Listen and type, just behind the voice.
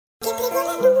Repeat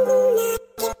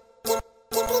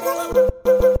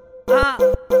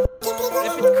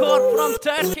Coure from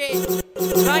Turkey.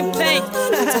 Rhyme play.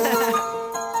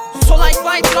 So like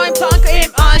white rhyme tank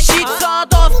aim and shit's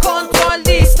out of control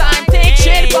this time. Take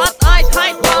share but I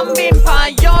hide from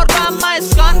vampire. Your my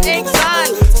scan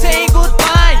exile. Say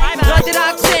goodbye. Ready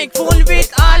rock sick full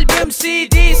with album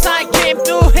CDs. I came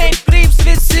to hate creeps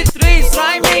with streets.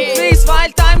 Rhyme increase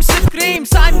while time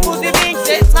screams. I'm pudding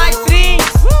that's night dreams.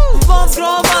 Won't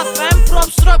grow up and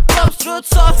props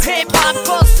roots of hip hop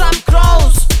cause some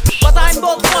crows. But I'm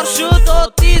bold for shoot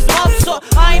out these mobs, so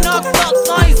I knock out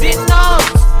noisy notes.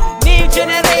 New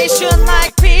generation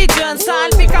like pigeons,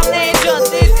 I'll become legend.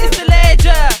 This is the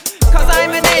legend, cause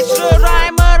I'm a natural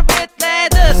rhymer with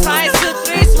letters. High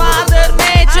streets, mother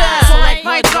nature. So like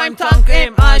my rhyme tank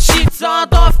aim, shit's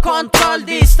out of control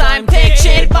this time. Take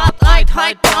share but I'd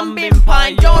hide from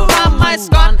vampire. Your my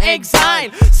gone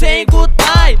exile. Say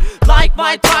goodbye. Like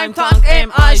my rhyme tank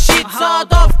aim, shit's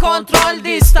out of control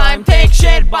this time. Take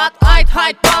share but I'd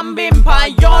hide from vampire.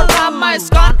 Your my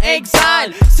gone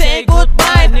exile. Say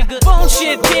goodbye, nigga.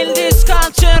 Bullshit, kill this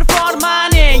culture for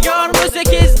money. Your music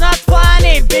is not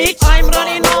funny, bitch. I'm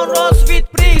running on roads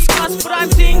with bricks, cause prime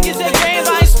thing is a gay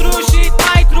rise through shit.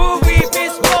 I through weep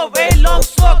is slow, a long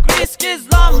smoke, risk is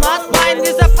long, not mine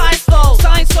is a pistol.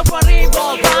 Signs of a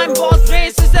revolt, time bolt,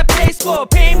 race is a baseball.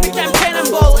 Pain became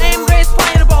cannonball, embrace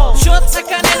fireball. Shots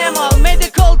like an animal,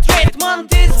 medical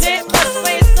treatment is needless.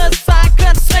 Faceless,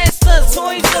 seconds, faceless. Who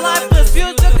is the lifeless,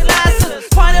 use the glasses.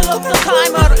 Final of the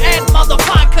timer and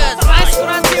motherfuckers. Rise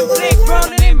front in break,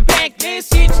 burning impact.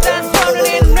 This each dance, burning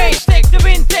in rage. Take the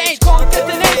vintage,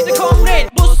 concatenate the comrade.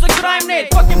 Boost the crime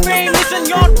rate, fucking pain is in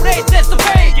your brain, that's the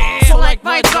fate. So like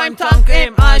my rhyme tank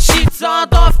aim, shit's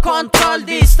out of control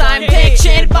this time. Take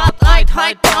share but I'd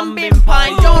hide from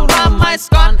vampire. Your my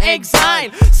gone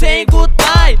exile. Say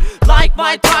goodbye. Like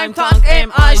my rhyme tank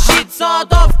aim, shit's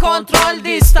out of control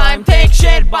this time. Take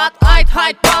share but I'd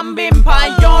hide from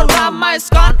vampire. Your my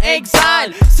gone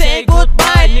exile. Say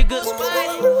goodbye, nigga.